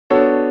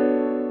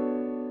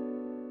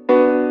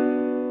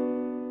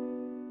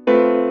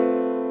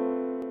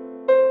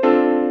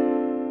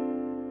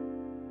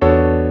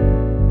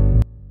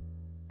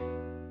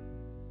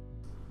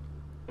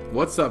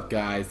What's up,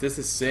 guys? This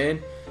is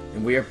Sin,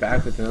 and we are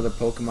back with another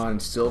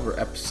Pokemon Silver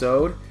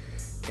episode.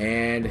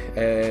 And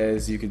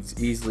as you can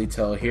easily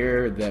tell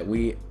here, that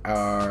we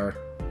are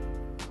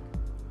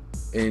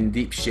in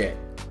deep shit.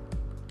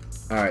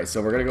 Alright,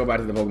 so we're gonna go back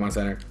to the Pokemon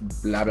Center.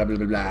 Blah, blah, blah,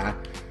 blah, blah.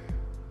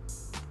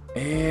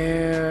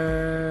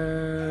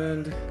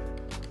 And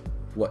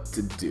what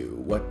to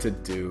do? What to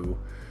do?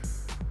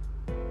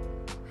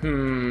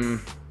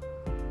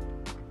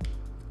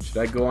 Should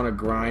I go on a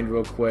grind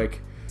real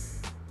quick?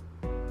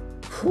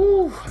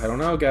 Whew, I don't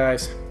know,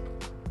 guys.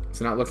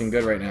 It's not looking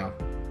good right now.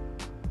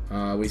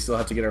 We still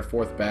have to get our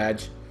 4th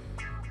badge.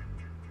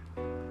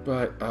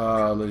 But,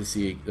 let's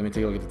see. Let me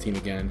take a look at the team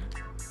again.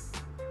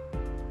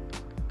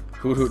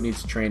 Hoot Hoot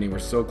needs training. We're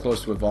so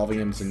close to evolving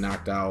him to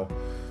Noctowl.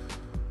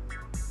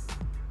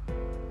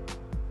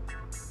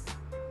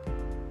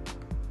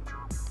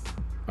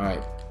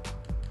 Alright.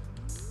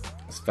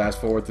 Let's fast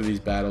forward through these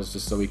battles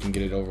just so we can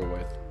get it over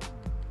with.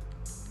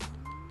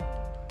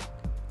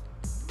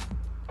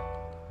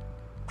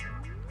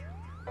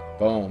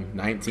 Boom.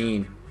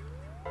 19.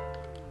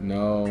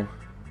 No.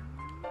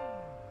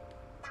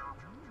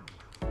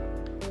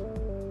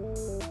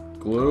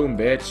 Gloom,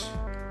 bitch.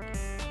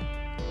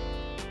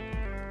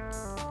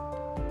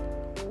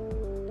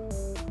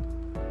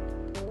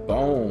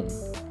 Boom.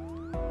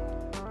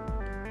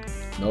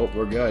 Nope,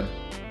 we're good.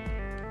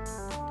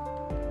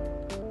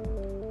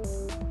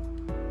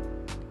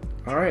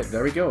 Alright,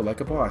 there we go,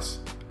 like a boss.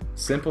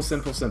 Simple,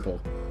 simple,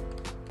 simple.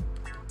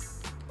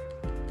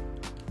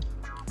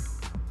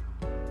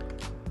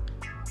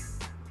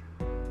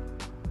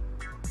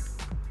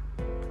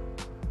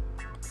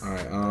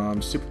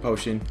 Alright, Super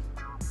Potion.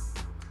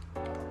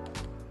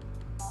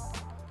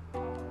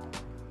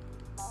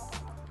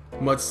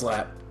 Mud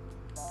Slap.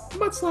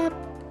 Mud Slap.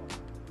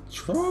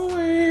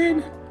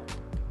 Trolling.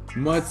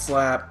 Mud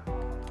Slap.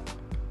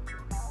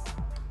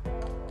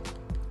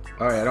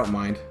 Alright, I don't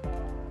mind.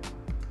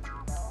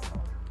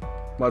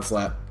 Mud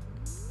Slap.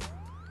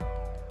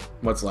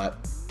 Mud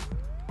Slap.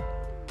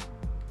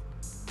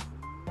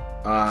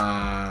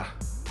 Ah.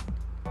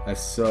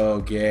 That's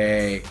so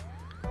gay.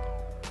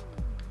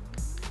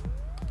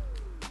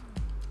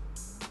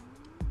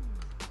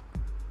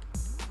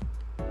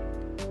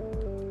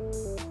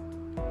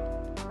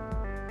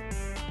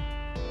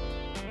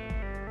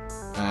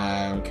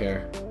 I don't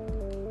care.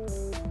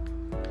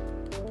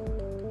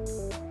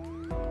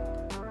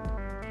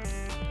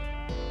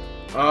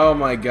 Oh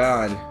my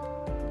god.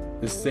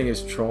 This thing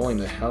is trolling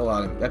the hell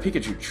out of me. That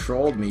Pikachu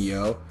trolled me,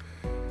 yo.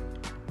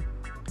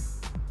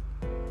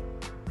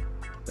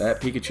 That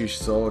Pikachu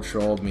so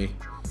trolled me.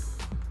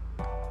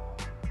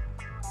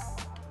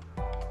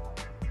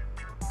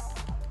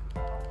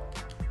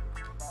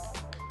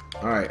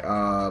 Alright,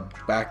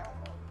 back.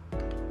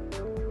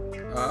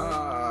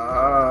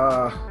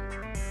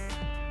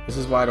 This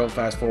is why I don't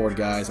fast forward,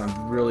 guys.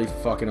 I'm really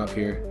fucking up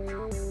here.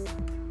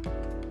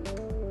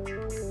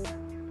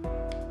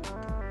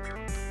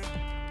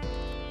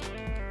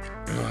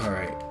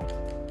 Alright.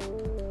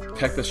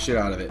 Peck the shit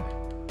out of it.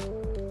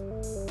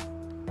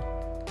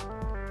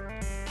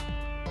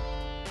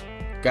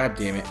 God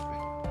damn it.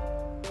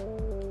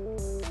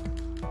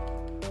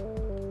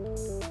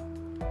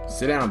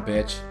 Sit down,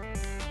 bitch.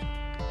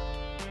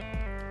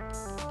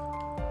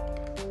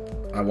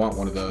 I want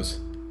one of those.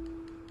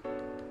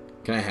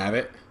 Can I have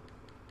it?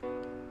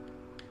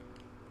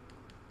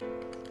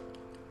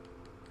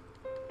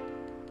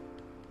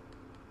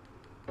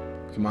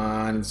 Come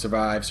on,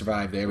 survive,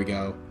 survive. There we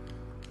go.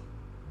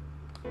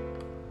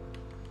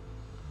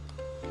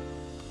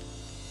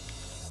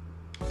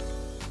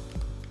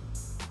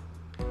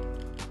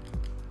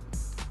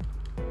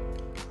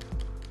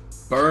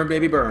 Burn,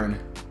 baby, burn.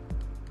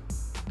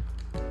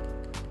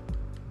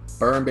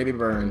 Burn, baby,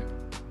 burn.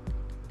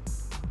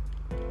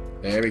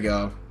 There we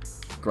go.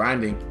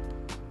 Grinding.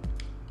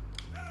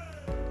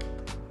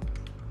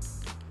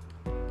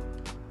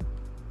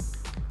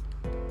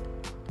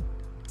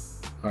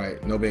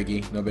 Alright, no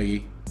biggie, no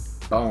biggie.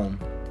 Boom.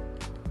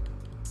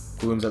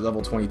 Gloom's at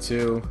level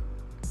 22.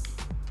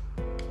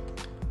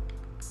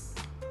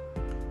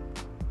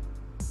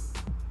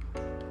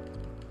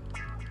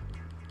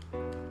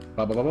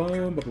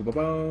 Ba-ba-ba-boom,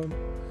 ba-ba-ba-boom.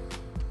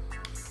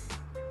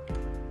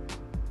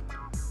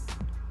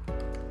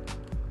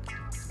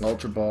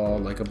 Ultra Ball,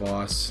 like a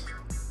boss.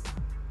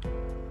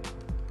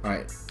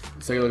 Alright,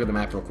 let's take a look at the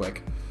map real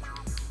quick.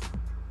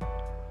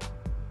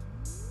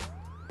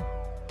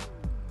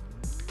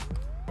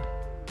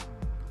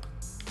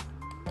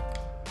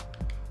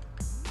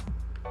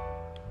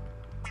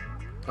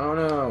 Oh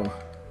no.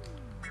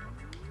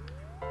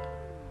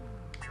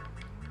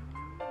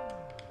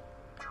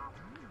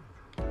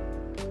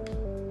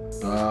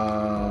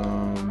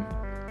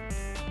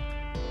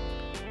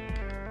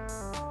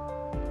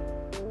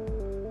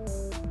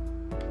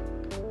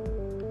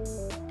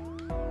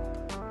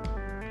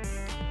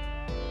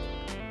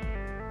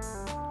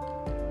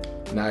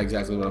 Not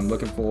exactly what I'm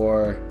looking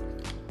for.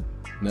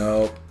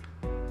 Nope.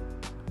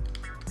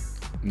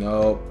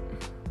 Nope.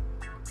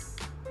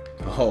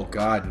 Oh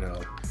god,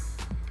 no.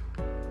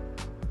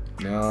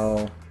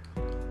 No.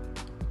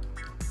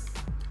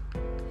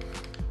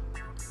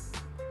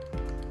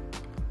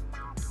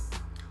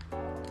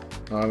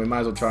 We might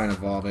as well try and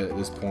evolve it at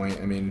this point.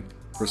 I mean,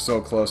 we're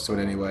so close to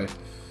it anyway.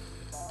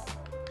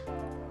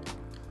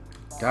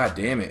 God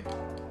damn it.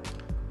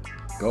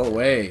 Go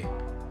away.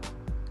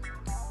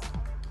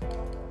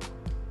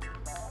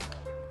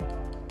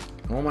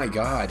 Oh my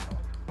god.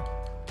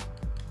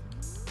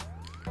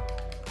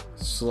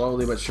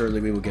 Slowly but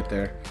surely we will get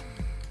there.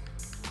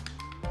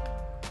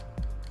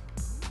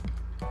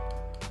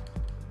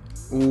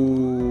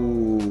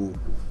 Ooh.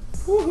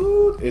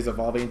 Woohoo! Is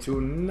evolving into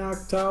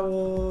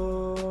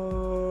Noctowl.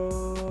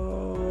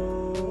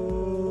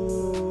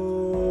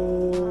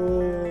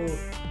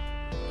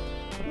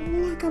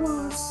 Look at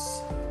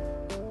us.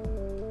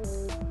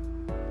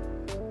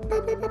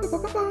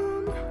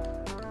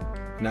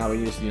 Now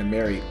we just need a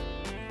Mary.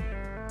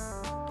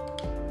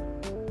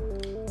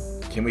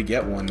 Can we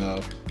get one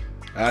though?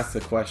 That's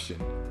the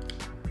question.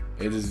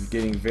 It is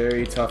getting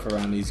very tough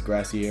around these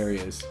grassy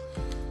areas.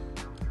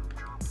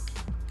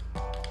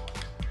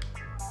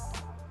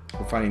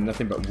 We're finding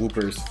nothing but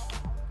whoopers.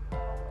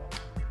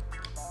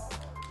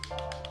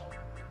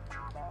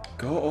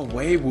 Go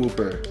away,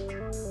 whooper.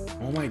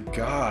 Oh my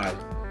god.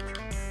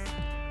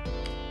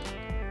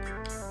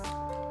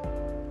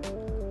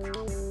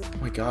 Oh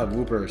my god,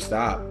 whooper,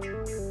 stop.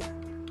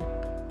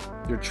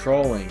 You're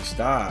trolling,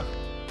 stop.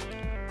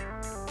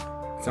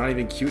 It's not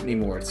even cute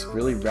anymore. It's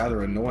really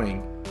rather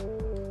annoying.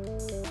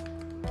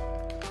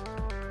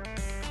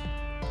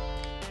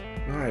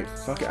 Alright,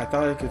 fuck it. I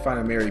thought I could find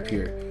a Mary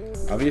Pier.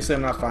 Obviously,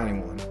 I'm not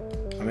finding one.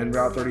 I'm in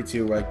Route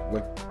 32,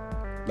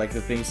 like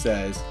the thing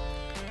says.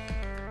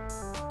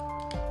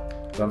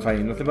 But I'm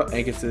finding nothing but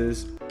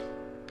Ankuses,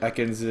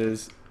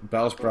 Ekinses,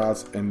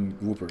 Bellsprouts, and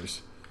Whoopers.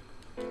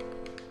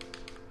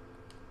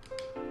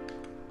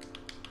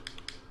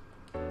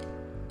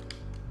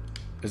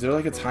 Is there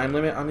like a time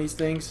limit on these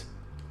things?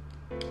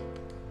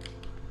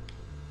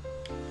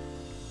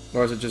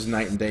 Or is it just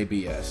night and day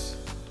BS?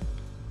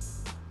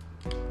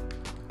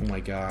 Oh my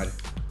god.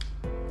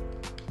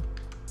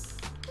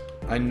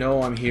 I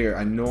know I'm here.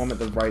 I know I'm at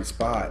the right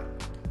spot.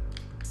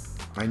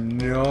 I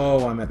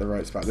know I'm at the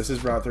right spot. This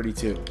is Route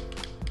 32.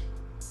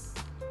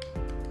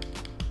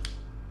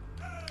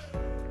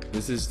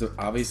 This is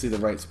obviously the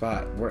right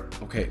spot.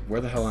 Okay, where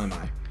the hell am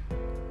I?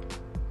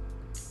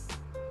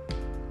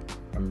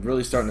 I'm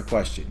really starting to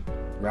question.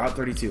 Route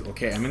 32.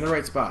 Okay, I'm in the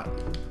right spot.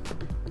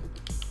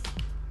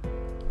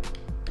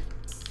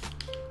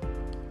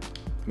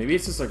 Maybe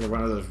it's just like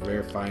one of those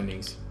rare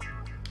findings.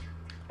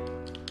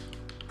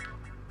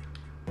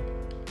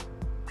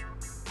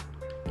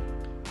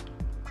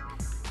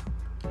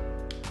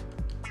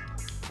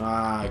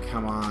 Ah,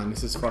 come on.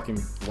 This is fucking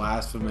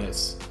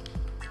blasphemous.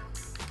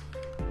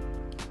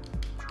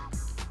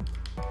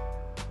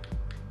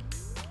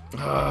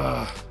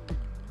 Ah.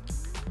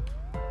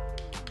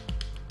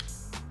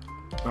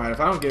 Alright, if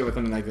I don't get it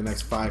within like the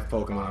next 5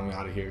 Pokemon, I'm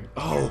out of here.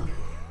 Oh!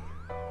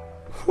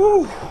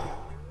 Whew!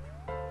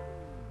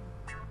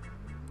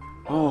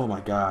 Oh my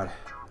god.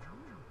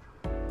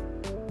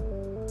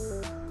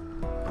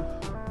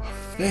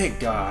 Thank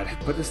God.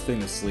 Put this thing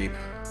to sleep.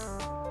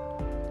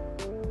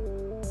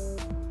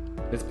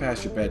 It's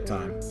past your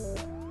bedtime.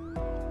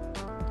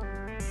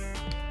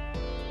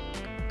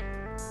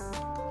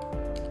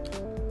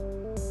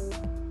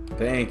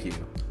 Thank you.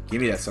 Give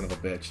me that son of a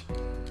bitch.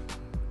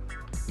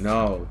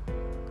 No.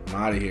 I'm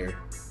out of here.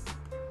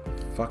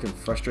 Fucking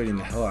frustrating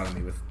the hell out of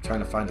me with trying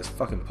to find this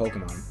fucking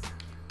Pokemon.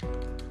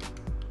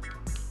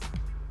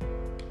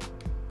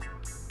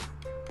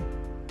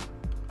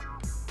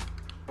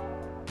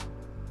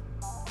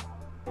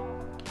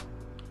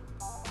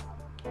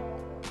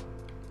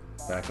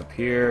 Back up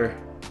here.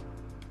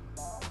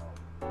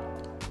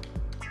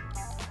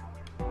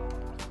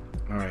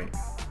 Alright.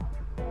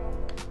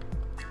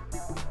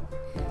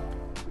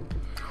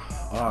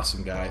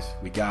 Awesome, guys.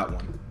 We got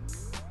one.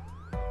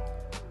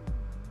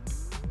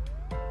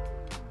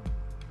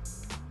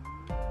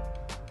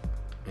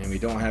 And we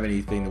don't have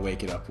anything to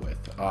wake it up with.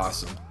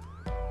 Awesome.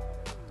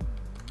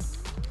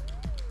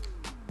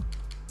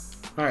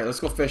 Alright, let's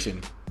go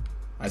fishing.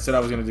 I said I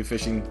was going to do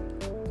fishing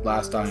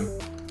last time,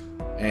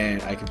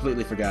 and I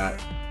completely forgot.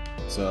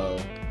 So,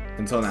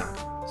 until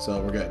now.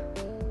 So, we're good.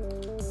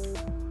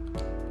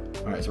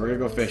 Alright, so we're going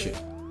to go fishing.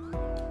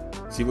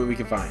 See what we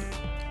can find.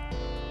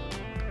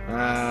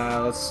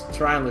 Let's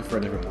try and look for a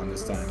different one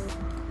this time.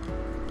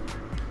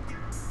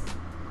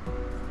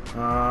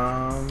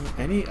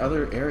 Any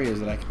other areas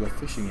that I could go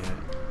fishing in?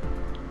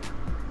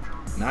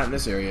 Not in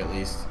this area, at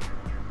least.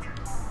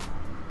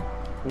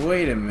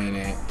 Wait a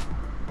minute.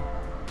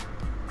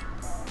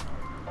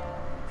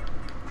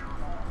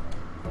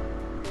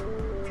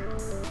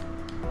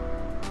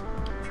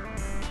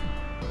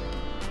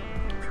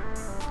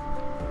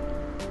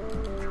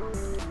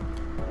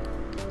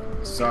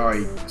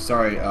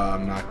 Sorry,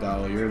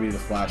 Noctowl. You're gonna be the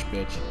flash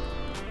bitch.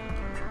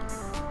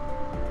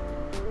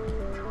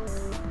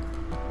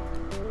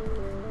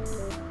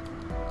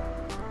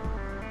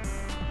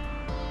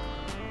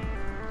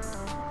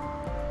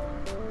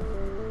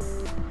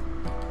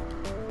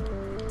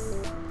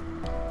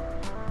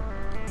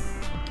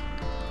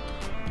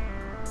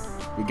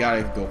 We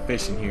gotta go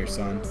fishing here,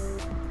 son.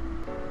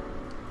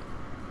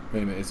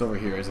 Wait a minute, it's over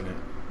here, isn't it?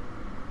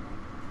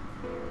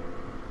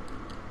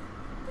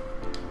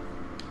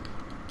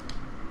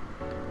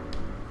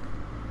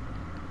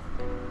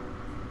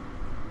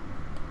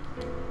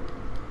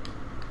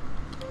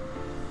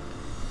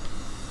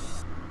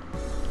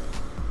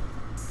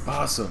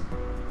 Awesome.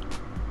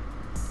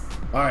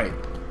 Alright.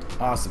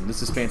 Awesome.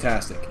 This is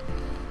fantastic.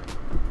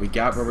 We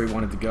got where we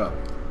wanted to go.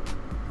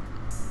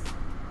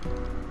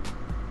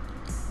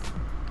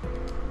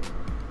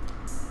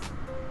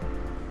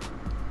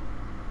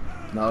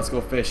 Now let's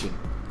go fishing.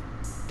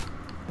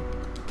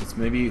 Let's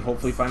maybe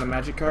hopefully find a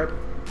magic carp.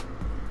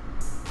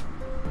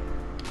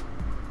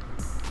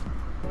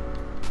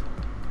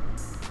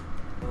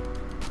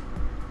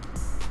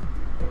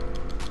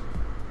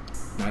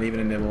 Not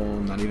even a nibble,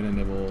 not even a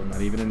nibble,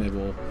 not even a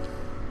nibble.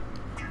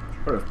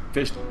 Are the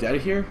fish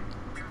dead here?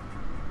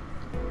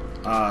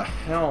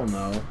 Hell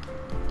no.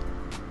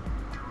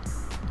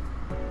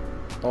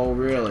 Oh,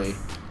 really?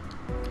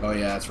 Oh,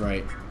 yeah, that's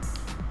right.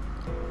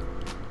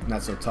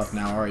 Not so tough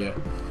now, are you?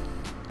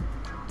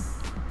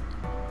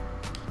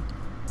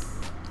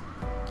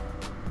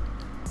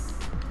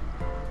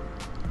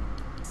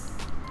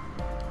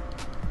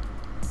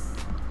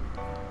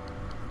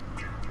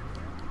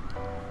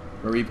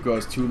 Mareep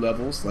goes 2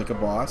 levels like a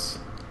boss.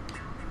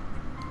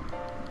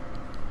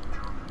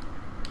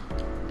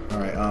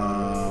 Alright,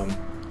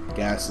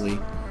 Ghastly.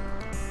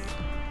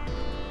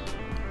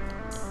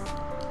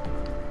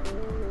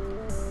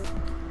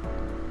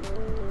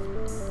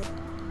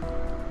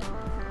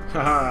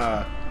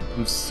 Haha!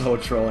 I'm so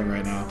trolling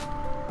right now.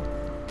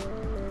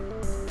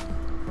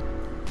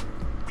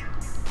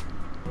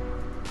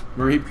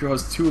 Mareep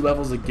grows 2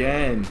 levels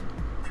again.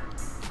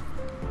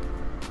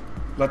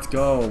 Let's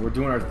go. We're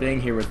doing our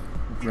thing here with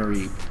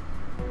Mareep.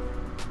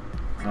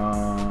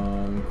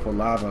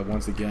 Quilava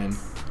once again.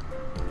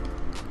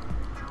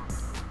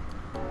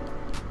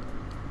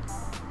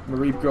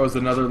 Mareep grows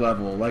another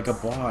level like a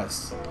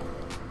boss.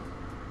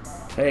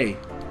 Hey,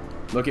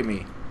 look at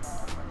me.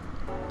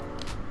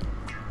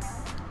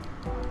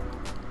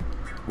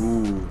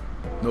 Ooh,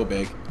 no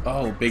big.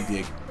 Oh, big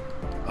dig.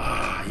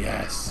 Ah,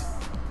 yes.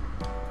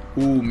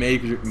 Ooh,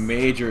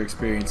 major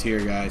experience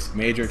here, guys.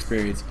 Major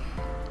experience.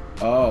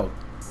 Oh.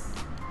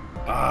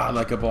 Ah,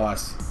 like a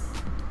boss.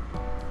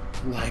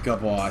 Like a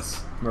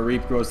boss.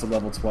 Mareep grows to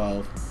level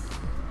 12.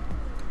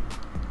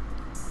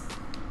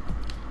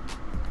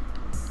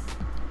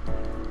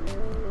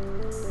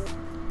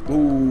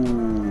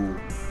 Ooh.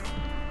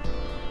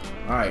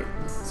 Alright,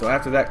 so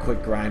after that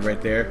quick grind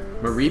right there,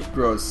 Mareep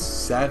grows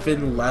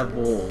 7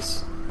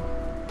 levels.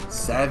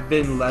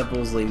 7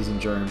 levels, ladies and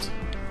germs.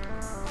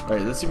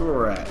 Alright, let's see where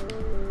we're at.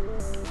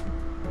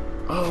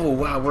 Oh,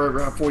 wow,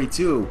 we're at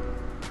 42.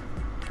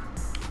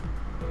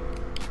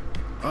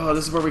 Oh,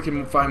 this is where we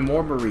can find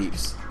more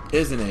Mareeps,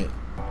 isn't it?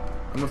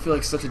 I'm gonna feel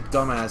like such a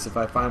dumbass if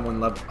I find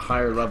one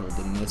higher level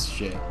than this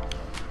shit.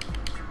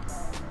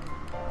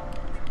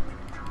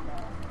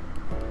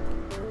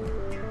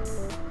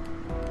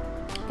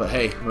 But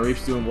hey,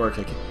 Mareep's doing work.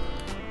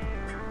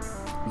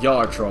 Y'all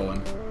are trolling.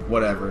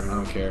 Whatever, I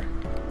don't care.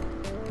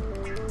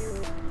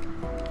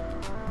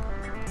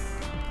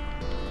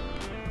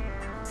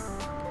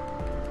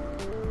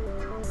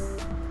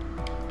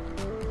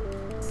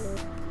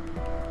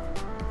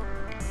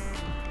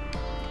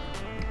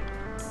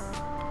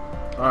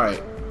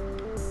 Alright.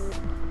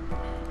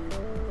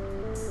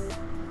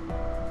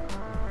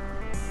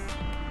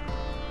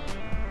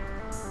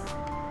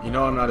 You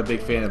know I'm not a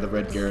big fan of the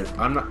red Gyarados.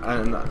 I'm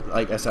not,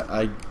 like I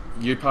said,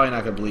 you're probably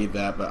not going to believe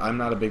that, but I'm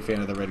not a big fan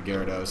of the red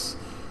Gyarados.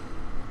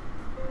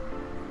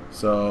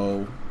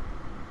 So,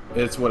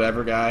 it's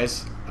whatever,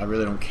 guys. I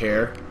really don't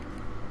care.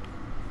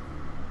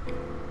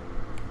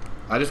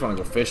 I just want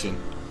to go fishing.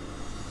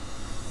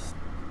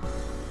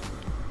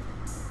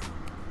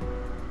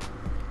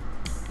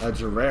 A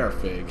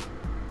Giraffe.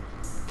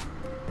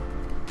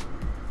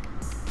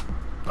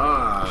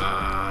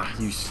 Ah,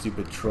 you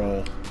stupid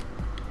troll.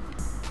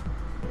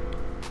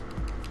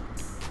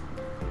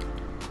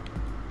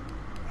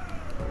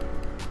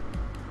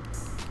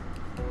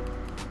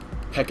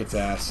 Peck its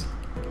ass.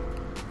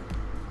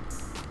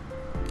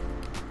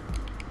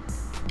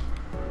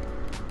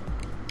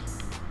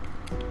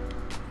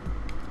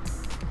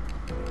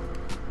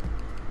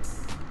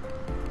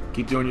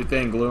 Keep doing your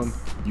thing, Gloom.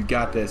 You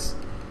got this.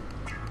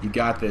 You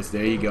got this.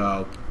 There you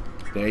go.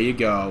 There you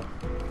go.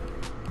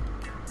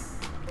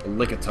 A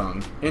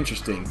lick-a-tongue.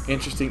 Interesting.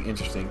 Interesting.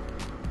 Interesting.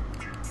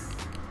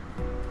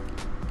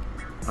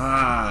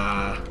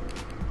 Ah.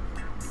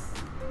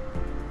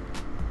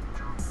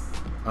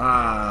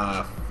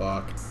 Ah,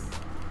 fuck.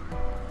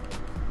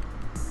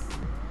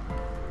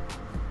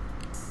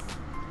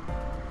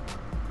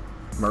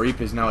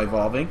 Mareep is now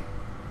evolving.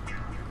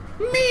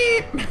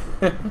 Meep!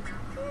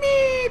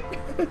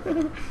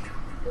 Meep!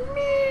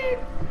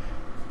 Meep!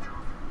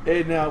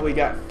 And now we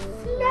got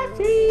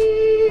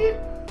Fluffy!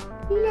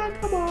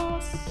 Like a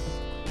boss!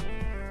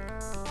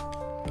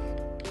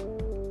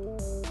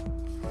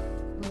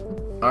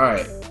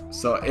 Alright.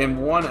 So in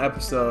one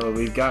episode,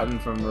 we've gotten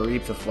from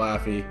Mareep to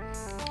Flaffy,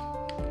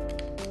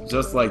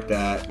 just like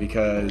that,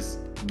 because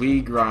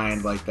we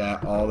grind like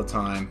that all the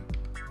time.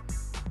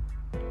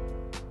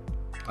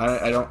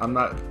 I'm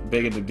not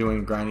big into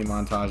doing grinding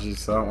montages,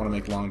 so I don't want to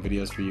make long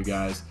videos for you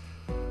guys.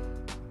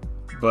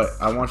 But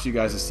I want you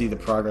guys to see the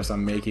progress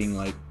I'm making.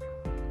 Like,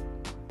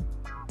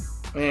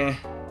 I'm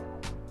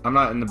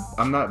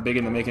not big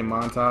into making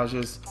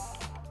montages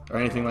or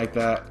anything like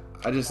that.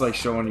 I just like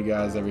showing you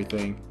guys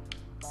everything.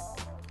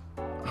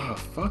 Oh,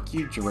 fuck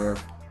you,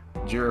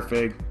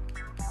 Girafig.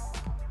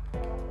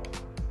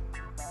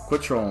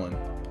 Quit trolling.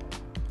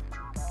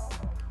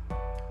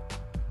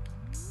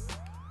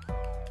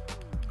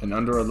 An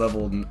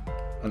underleveled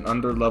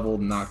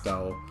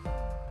Noctowl.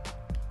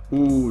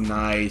 Ooh,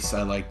 nice.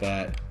 I like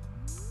that.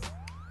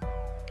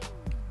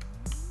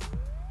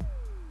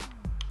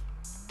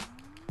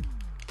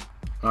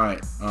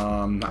 Alright,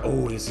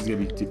 oh, this is gonna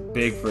be too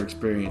big for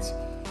experience.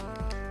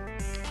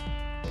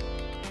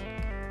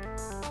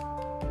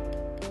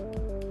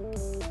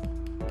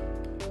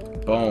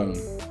 Boom.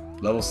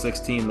 Level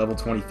 16, level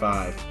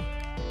 25.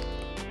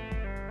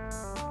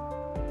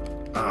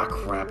 Ah,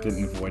 crap,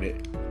 didn't avoid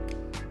it.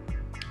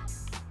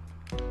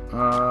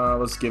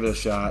 Let's give it a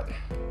shot.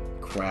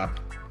 Crap.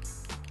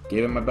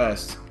 Gave it my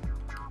best.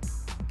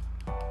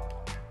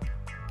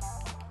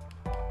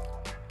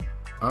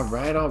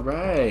 Alright,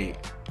 alright.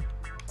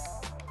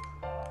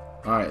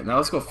 Alright, now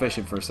let's go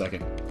fishing for a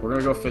second. We're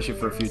gonna go fishing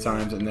for a few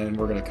times and then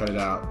we're gonna cut it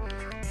out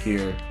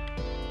here.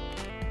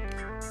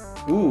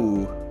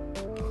 Ooh.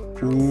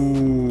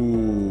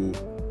 Ooh.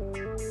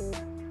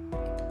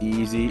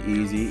 Easy,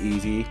 easy,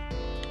 easy.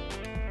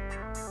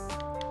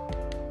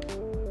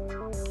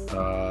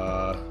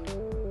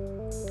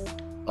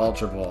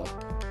 Ultra Ball.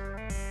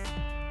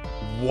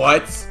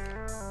 What?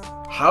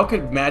 How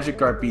could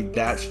Magikarp be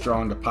that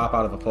strong to pop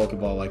out of a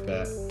Pokeball like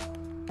that?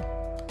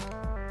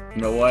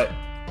 You know what?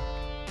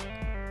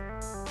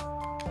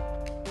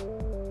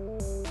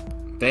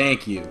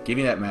 Thank you. Give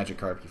me that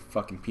Magikarp, you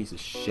fucking piece of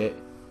shit.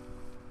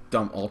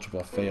 Dumb Ultra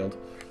Ball failed.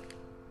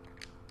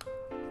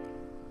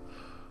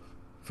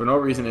 For no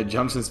reason, it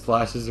jumps and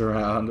splashes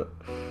around,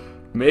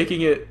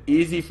 making it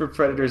easy for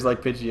predators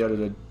like Pidgeotto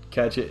to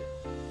catch it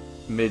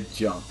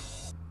mid-jump.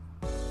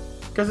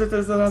 Because it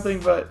does nothing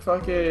but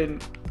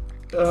fucking...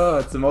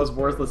 it's the most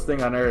worthless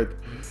thing on earth.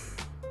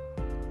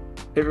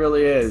 It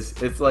really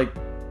is. It's like,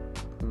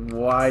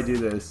 why do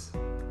this?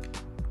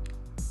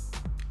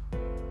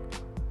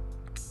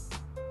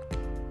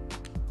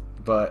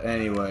 But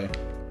anyway.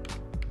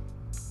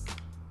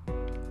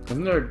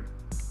 Isn't there...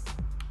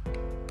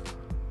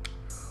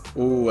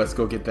 Ooh, let's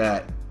go get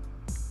that.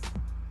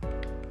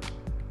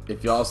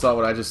 If y'all saw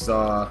what I just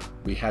saw,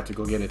 we have to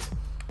go get it.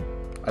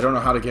 I don't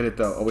know how to get it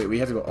though. Oh wait, we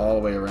have to go all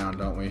the way around,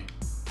 don't we?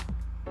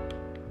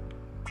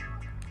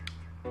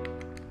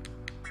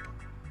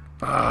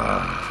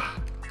 Ah.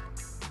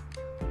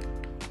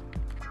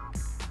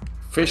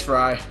 Fish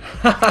fry.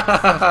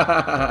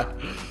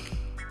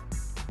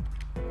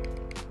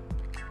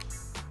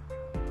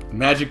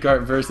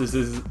 Magikarp versus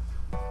his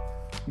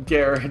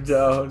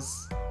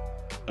Gyarados.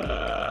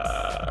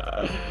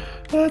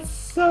 That's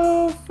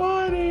so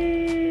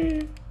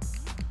funny.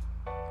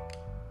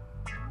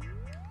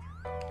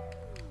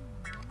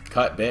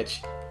 Cut,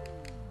 bitch.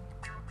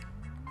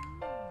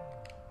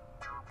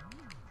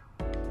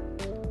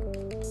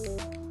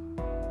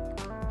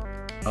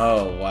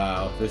 Oh,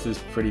 wow. This is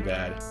pretty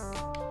bad.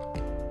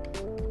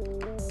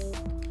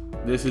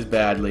 This is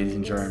bad, ladies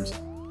and germs.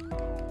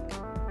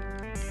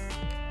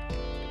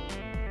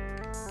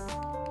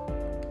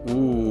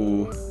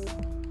 Ooh.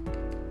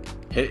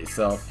 Hit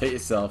yourself, hit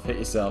yourself, hit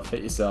yourself,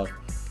 hit yourself.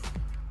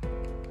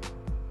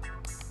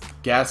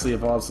 Ghastly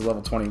evolves to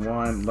level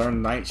 21.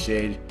 Learn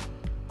Nightshade.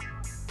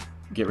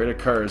 Get rid of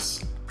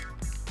Curse.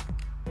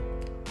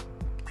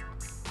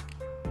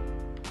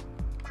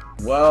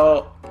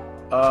 Well,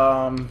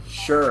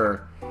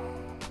 sure.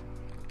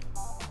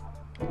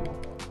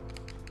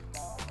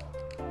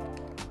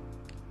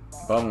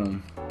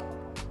 Boom.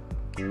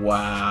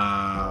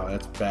 Wow,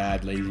 that's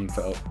bad, ladies and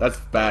folks. That's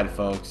bad,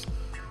 folks.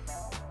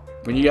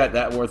 When you got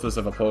that worthless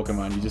of a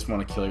Pokemon, you just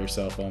want to kill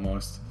yourself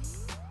almost.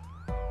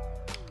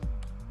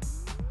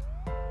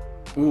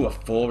 Ooh, a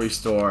full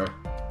restore.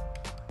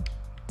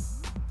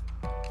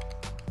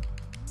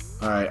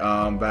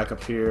 Alright, back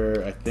up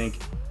here, I think.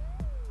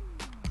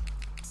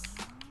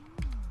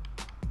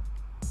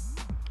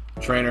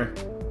 Trainer.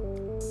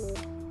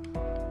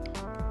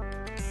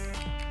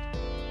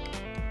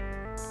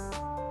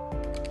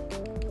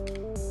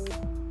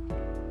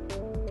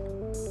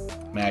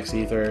 Max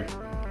Ether.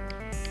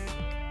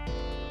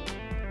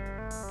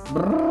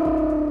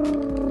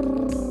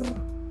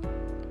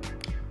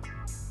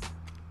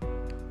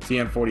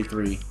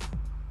 TM43.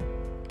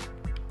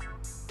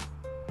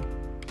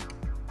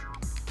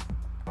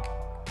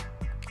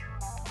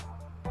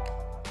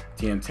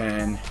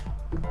 TM10.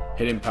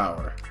 Hidden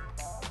Power.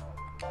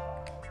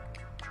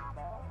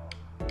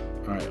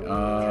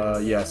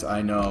 Alright, yes,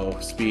 I know.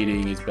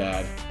 Speeding is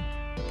bad.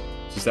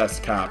 Just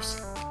ask the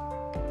cops.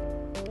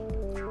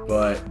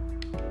 But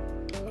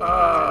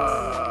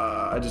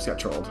I just got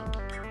trolled.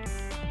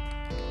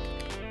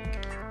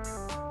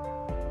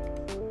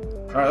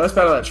 Alright, let's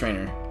battle that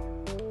trainer.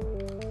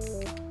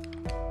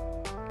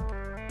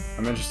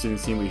 I'm interested in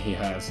seeing what he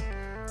has.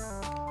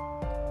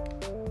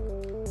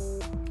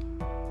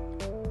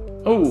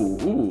 Oh,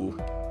 ooh.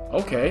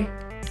 Okay.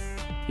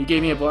 He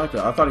gave me a black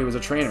belt. I thought he was a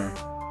trainer.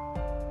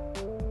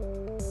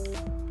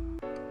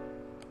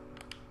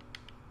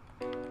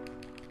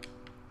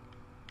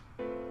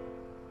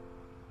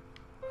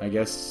 I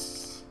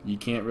guess you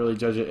can't really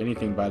judge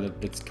anything by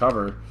its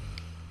cover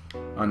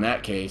on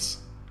that case.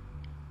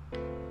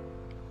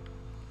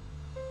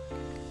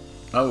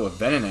 Oh, a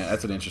Venonat.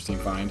 That's an interesting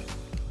find.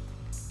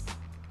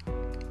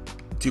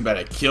 Too bad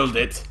I killed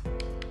it.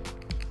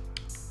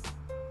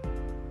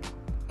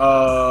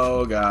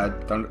 Oh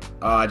god. Oh,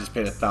 I just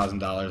paid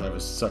 $1,000. I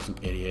was such an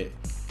idiot.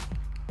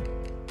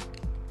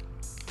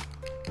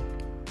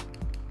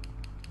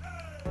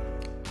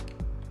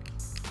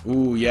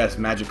 Ooh, yes,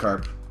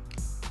 Magikarp.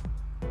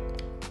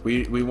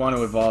 We want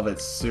to evolve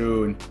it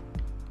soon.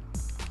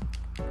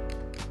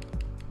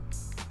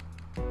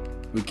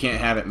 We can't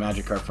have it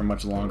Magikarp for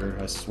much longer,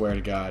 I swear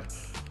to God.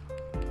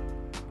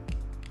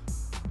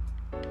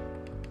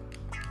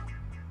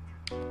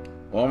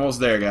 We're almost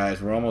there,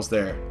 guys. We're almost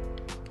there.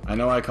 I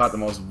know I caught the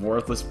most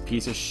worthless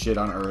piece of shit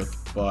on Earth,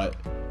 but...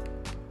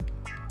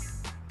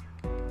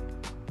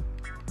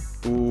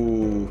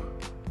 Ooh.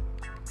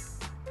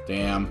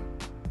 Damn.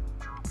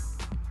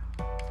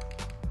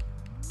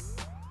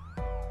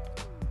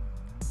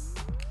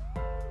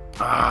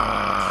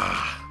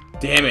 Ah.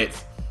 Damn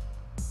it.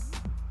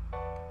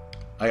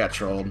 I got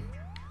trolled.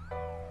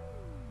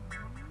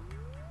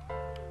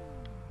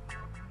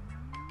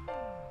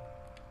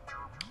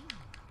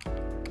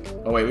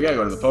 Oh wait, we gotta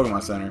go to the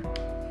Pokemon Center.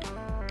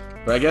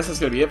 But I guess that's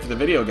gonna be it for the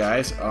video,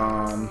 guys.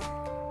 Now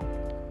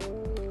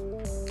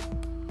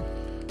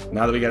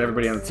that we got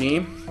everybody on the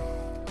team,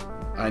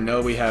 I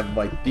know we have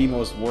like the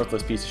most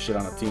worthless piece of shit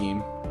on the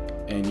team,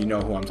 and you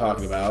know who I'm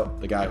talking about,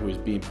 the guy who is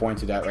being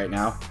pointed at right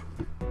now.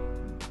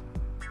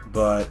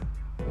 But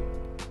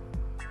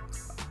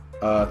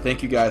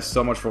thank you guys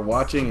so much for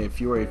watching. If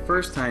you are a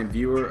first-time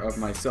viewer of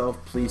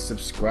myself, please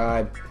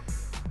subscribe.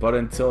 But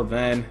until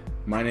then,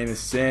 my name is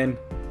Sin,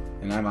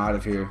 and I'm out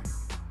of here.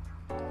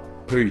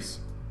 Peace.